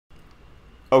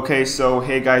Okay, so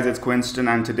hey guys, it's Quinston,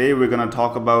 and today we're going to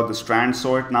talk about the Strand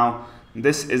sort. Now,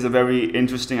 this is a very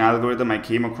interesting algorithm I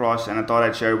came across and I thought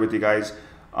I'd share it with you guys.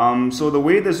 So the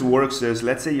way this works is,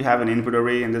 let's say you have an input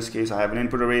array. In this case, I have an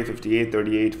input array 58,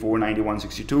 38, 4, 91,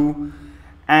 62.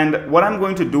 And what I'm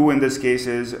going to do in this case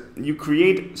is you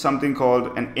create something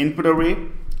called an input array,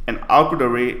 an output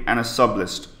array, and a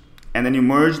sublist. And then you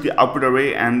merge the output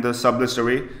array and the sublist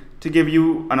array to give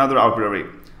you another output array.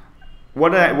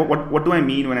 What do I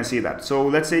mean when I say that? So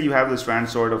let's say you have the Strand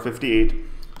sort of 58.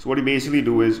 So what you basically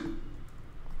do is,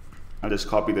 I'll just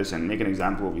copy this and make an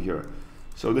example over here.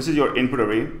 So this is your input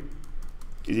array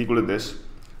is equal to this.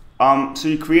 So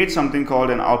you create something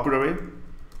called an output array,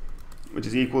 which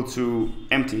is equal to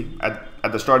empty.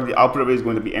 At the start, the output array is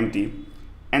going to be empty.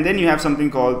 And then you have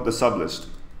something called the sublist.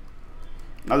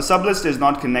 Now the sublist is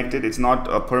not connected. It's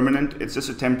not permanent. It's just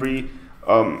a temporary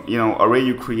array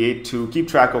you create to keep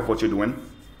track of what you're doing.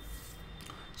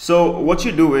 So what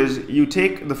you do is you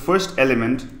take the first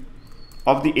element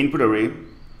of the input array,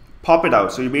 pop it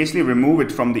out. So you basically remove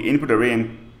it from the input array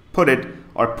and put it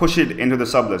or push it into the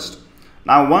sublist.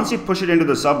 Now once you push it into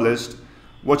the sublist,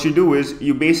 what you do is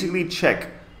you basically check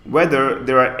whether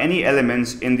there are any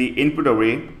elements in the input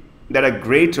array that are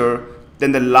greater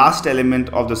than the last element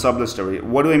of the sublist array.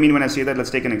 What do I mean when I say that?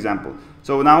 Let's take an example.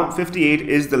 So now 58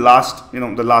 is the last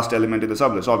element in the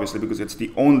sublist, obviously, because it's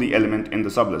the only element in the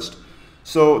sublist.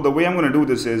 So the way I'm going to do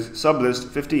this is sublist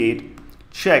 58,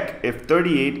 check if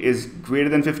 38 is greater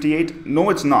than 58. No,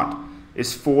 it's not.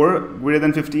 Is 4 greater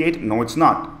than 58? No, it's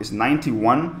not. Is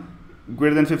 91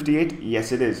 greater than 58?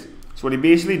 Yes, it is. So what you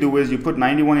basically do is you put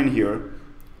 91 in here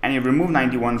and you remove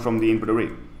 91 from the input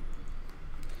array.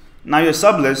 Now your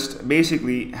sublist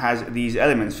basically has these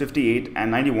elements 58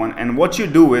 and 91, and what you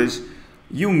do is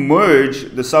you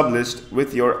merge the sublist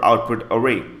with your output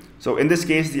array. So in this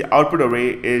case, the output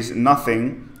array is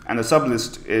nothing and the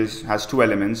sublist has two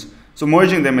elements. So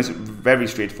merging them is very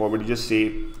straightforward. You just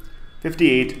say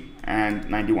 58 and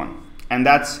 91, and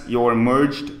that's your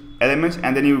merged elements,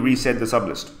 and then you reset the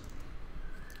sublist.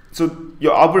 So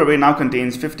your output array now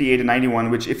contains 58 and 91,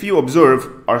 which if you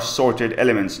observe are sorted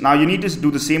elements. Now you need to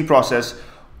do the same process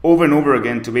over and over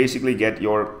again to basically get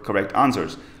your correct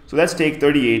answers. So let's take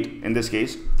 38 in this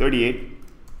case. 38,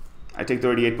 I take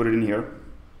 38, put it in here.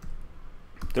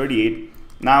 38.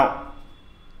 Now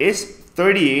is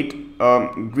 38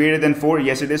 greater than 4?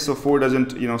 Yes, it is. So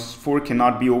 4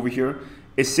 cannot be over here.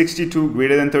 Is 62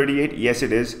 greater than 38? Yes,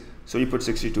 it is. So you put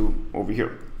 62 over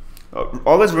here.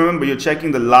 Always remember, you're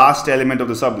checking the last element of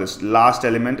the sublist, last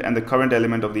element and the current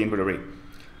element of the input array.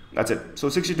 That's it. So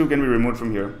 62 can be removed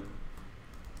from here.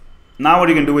 Now what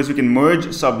you can do is you can merge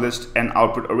sublist and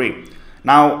output array.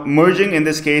 Now merging in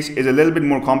this case is a little bit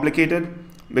more complicated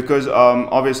because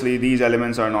obviously these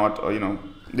elements are not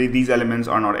these elements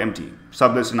are not empty.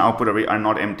 Sublist and output array are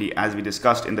not empty, as we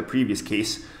discussed in the previous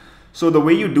case. So the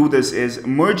way you do this is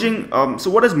merging. So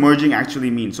what does merging actually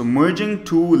mean? So merging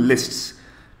two lists.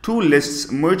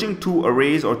 Merging two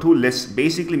arrays or two lists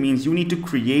basically means you need to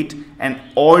create an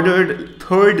ordered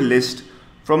third list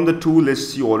from the two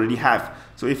lists you already have.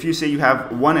 So if you say you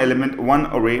have one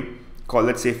array called,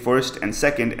 let's say, first and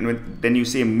second, and then you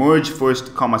say merge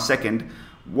first comma second,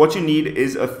 what you need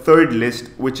is a third list,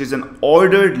 which is an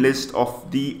ordered list of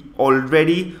the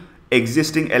already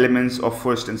existing elements of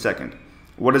first and second.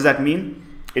 What does that mean?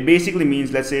 It basically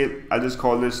means, let's say, I'll just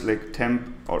call this like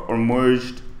temp or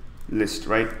merged list,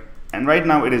 right? And right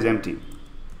now it is empty.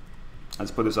 Let's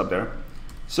put this up there.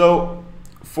 So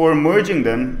for merging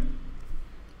them,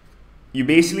 you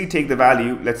basically take the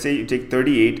value. Let's say you take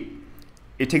 38.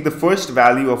 You take the first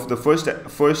value of the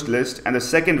first list and the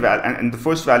second value and the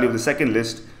first value of the second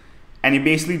list, and you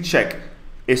basically check,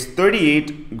 is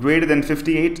 38 greater than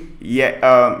 58?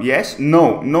 Yes.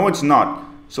 No, it's not.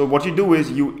 So what you do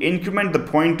is you increment the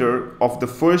pointer of the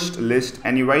first list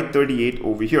and you write 38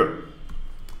 over here.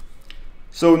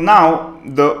 So now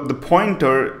the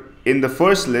pointer in the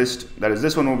first list, that is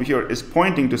this one over here, is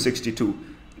pointing to 62.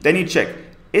 Then you check,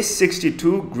 is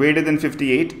 62 greater than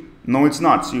 58? No, it's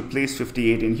not. So you place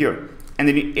 58 in here. And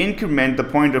then you increment the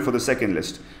pointer for the second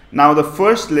list. Now the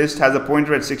first list has a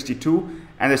pointer at 62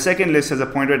 and the second list has a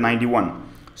pointer at 91.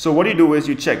 So what you do is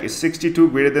you check, is 62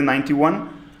 greater than 91?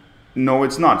 No,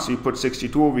 it's not. So you put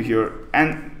 62 over here.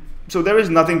 And so there is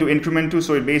nothing to increment to,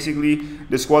 so it basically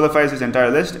disqualifies this entire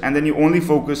list, and then you only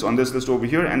focus on this list over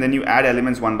here, and then you add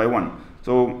elements one by one.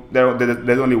 So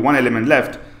there's only one element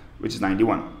left, which is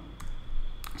 91.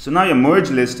 So now your merge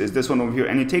list is this one over here,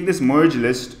 and you take this merge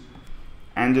list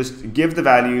and just give the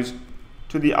values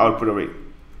to the output array,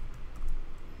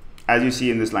 as you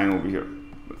see in this line over here.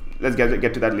 Let's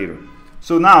get to that later.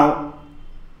 So now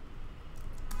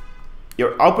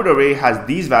your output array has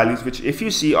these values, which if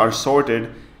you see are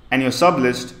sorted, and your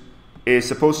sublist is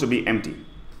supposed to be empty.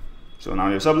 So now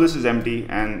your sublist is empty,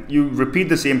 and you repeat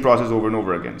the same process over and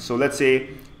over again. So let's say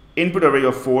input array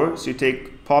of 4, so you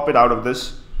pop it out of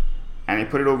this, and you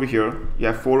put it over here. You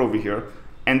have 4 over here,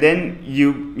 and then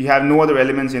you have no other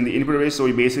elements in the input array, so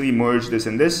you basically merge this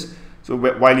and this. So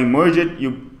while you merge it,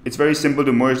 it's very simple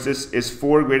to merge this. Is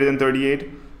 4 greater than 38?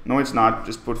 No, it's not.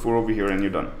 Just put 4 over here and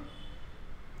you're done.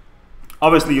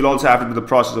 Obviously, you'll also have to do the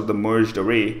process of the merged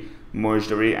array,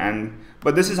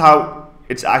 but this is how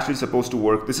it's actually supposed to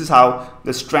work. This is how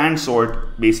the strand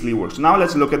sort basically works. So now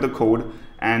let's look at the code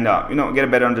and get a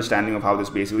better understanding of how this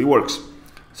basically works.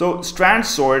 So strand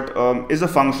sort is a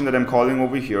function that I'm calling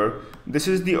over here. This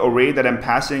is the array that I'm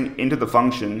passing into the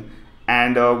function,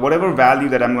 and whatever value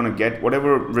that I'm going to get,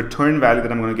 whatever return value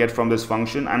that I'm going to get from this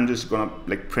function, I'm just going to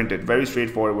like print it. Very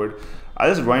straightforward.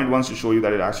 I'll just run it once to show you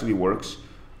that it actually works.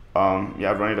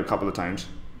 Yeah, I've run it a couple of times.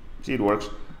 See, it works.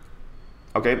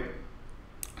 Okay.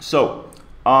 So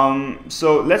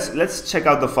let's check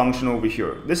out the function over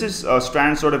here. This is a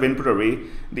strand sort of input array.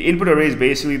 The input array is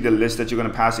basically the list that you're going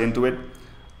to pass into it.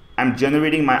 I'm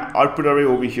generating my output array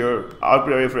over here,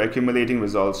 output array for accumulating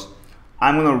results.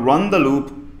 I'm going to run the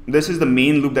loop. This is the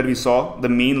main loop that we saw, the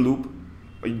main loop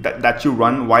that you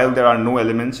run while there are no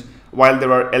elements, while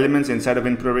there are elements inside of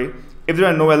input array. If there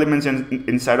are no elements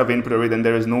inside of input array, then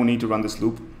there is no need to run this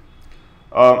loop.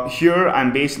 Here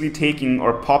I'm basically taking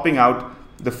or popping out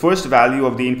the first value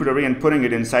of the input array and putting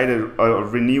it inside a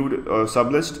renewed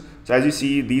sublist. So as you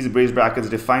see, these brace brackets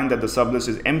define that the sublist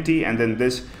is empty, and then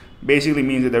this basically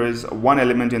means that there is one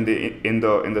element in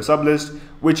the sublist,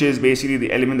 which is basically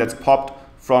the element that's popped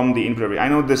from the input array. I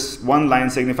know this one line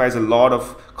signifies a lot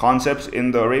of concepts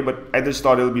in the array, but I just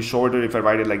thought it'll be shorter if I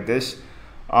write it like this.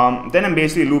 Then I'm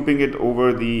basically looping it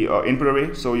over the input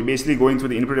array. So you're basically going through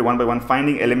the input array one by one,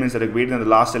 finding elements that are greater than the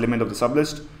last element of the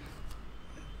sublist.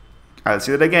 I'll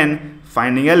say that again,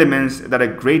 finding elements that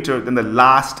are greater than the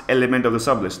last element of the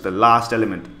sublist, the last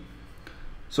element.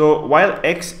 So while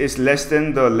x is less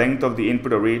than the length of the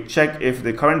input array, check if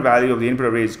the current value of the input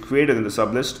array is greater than the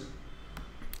sublist.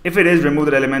 If it is, remove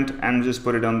that element and just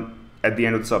put it on at the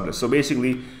end of the sublist. So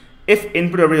basically, if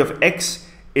input array of x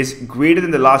is greater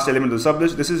than the last element of the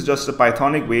sublist, this is just a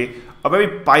Pythonic way, a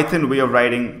very Python way of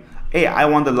writing, hey, I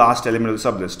want the last element of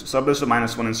the sublist. Sublist of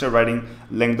 -1, instead of writing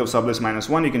length of sublist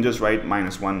 -1, you can just write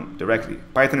 -1 directly.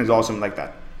 Python is awesome like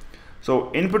that.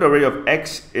 So input array of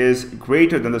x is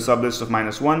greater than the sublist of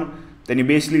 -1, then you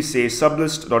basically say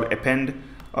sublist.append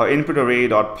input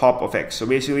array.pop of x. So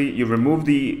basically you remove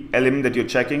the element that you're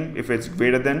checking if it's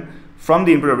greater than from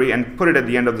the input array and put it at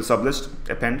the end of the sublist,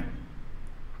 append.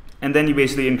 And then you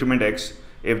basically increment x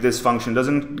if this function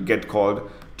doesn't get called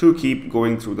to keep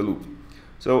going through the loop.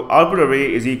 So output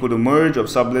array is equal to merge of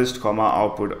sublist comma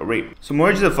output array. So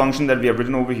merge is a function that we have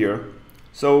written over here.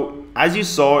 So as you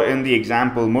saw in the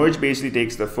example, merge basically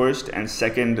takes the first and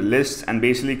second lists and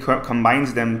basically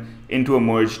combines them into a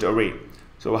merged array.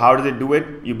 So how does it do it?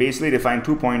 You basically define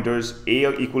two pointers,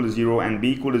 a equal to 0 and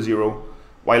b equal to 0.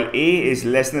 While a is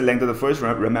less than the length of the first,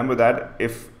 remember that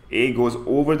if a goes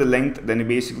over the length, then you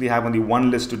basically have only one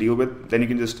list to deal with. Then you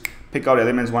can just pick out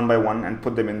elements one by one and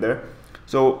put them in there.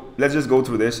 So let's just go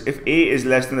through this. If a is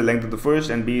less than the length of the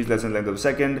first and b is less than the length of the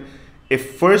second,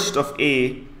 if first of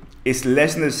a is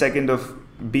less than the second of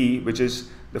b, which is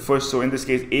the first, so in this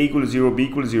case a equal to 0, b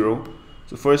equal to 0.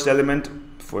 So first element,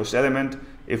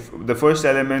 if the first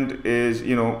element is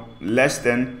less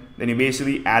than, then you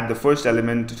basically add the first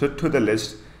element to the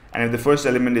list. And if the first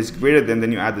element is greater than,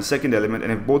 then you add the second element.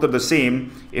 And if both are the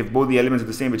same, if both the elements are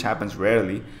the same, which happens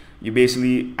rarely, you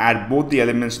basically add both the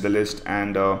elements to the list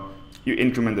and you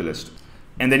increment the list.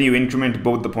 And then you increment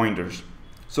both the pointers.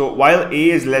 So while a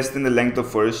is less than the length of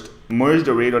first, merged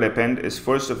array.append is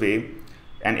first of a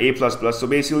and a++. So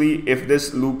basically, if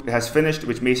this loop has finished,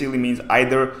 which basically means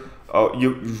either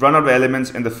you run out of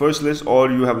elements in the first list or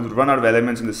you have run out of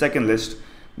elements in the second list,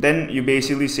 then you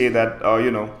basically say that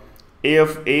a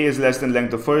of a is less than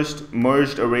length of first,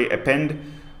 merged array append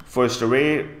first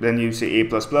array, then you say a++,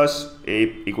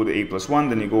 a equal to a+1,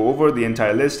 then you go over the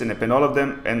entire list and append all of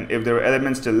them. And if there are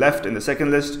elements still left in the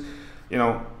second list,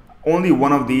 only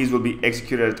one of these will be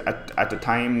executed at a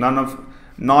time.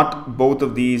 Not both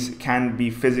of these can be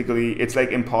physically, it's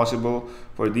like impossible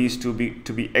for these to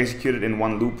be executed in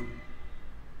one loop.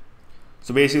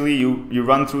 So basically you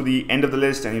run through the end of the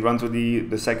list and you run through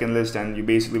the second list and you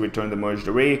basically return the merged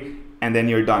array and then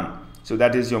you're done. So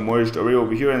that is your merged array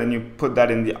over here, and then you put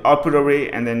that in the output array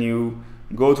and then you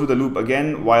go through the loop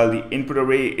again while the input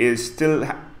array still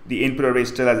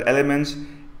has elements,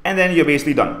 and then you're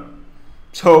basically done.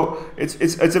 So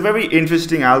it's a very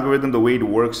interesting algorithm, the way it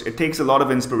works. It takes a lot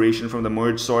of inspiration from the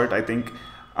merge sort, I think,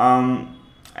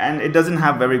 and it doesn't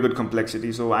have very good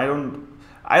complexity. So I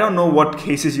don't know what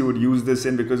cases you would use this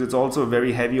in, because it's also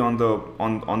very heavy on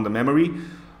the memory.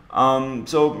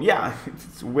 So yeah,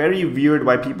 it's very weird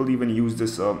why people even use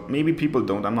this. Maybe people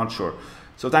don't, I'm not sure.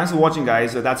 So thanks for watching,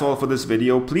 guys. That's all for this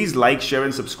video. Please like, share,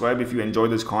 and subscribe if you enjoy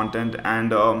this content,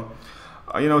 and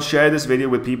you know, share this video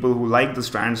with people who like the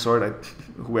Strand sort,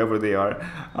 whoever they are.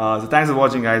 So thanks for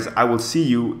watching, guys. I will see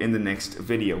you in the next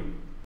video.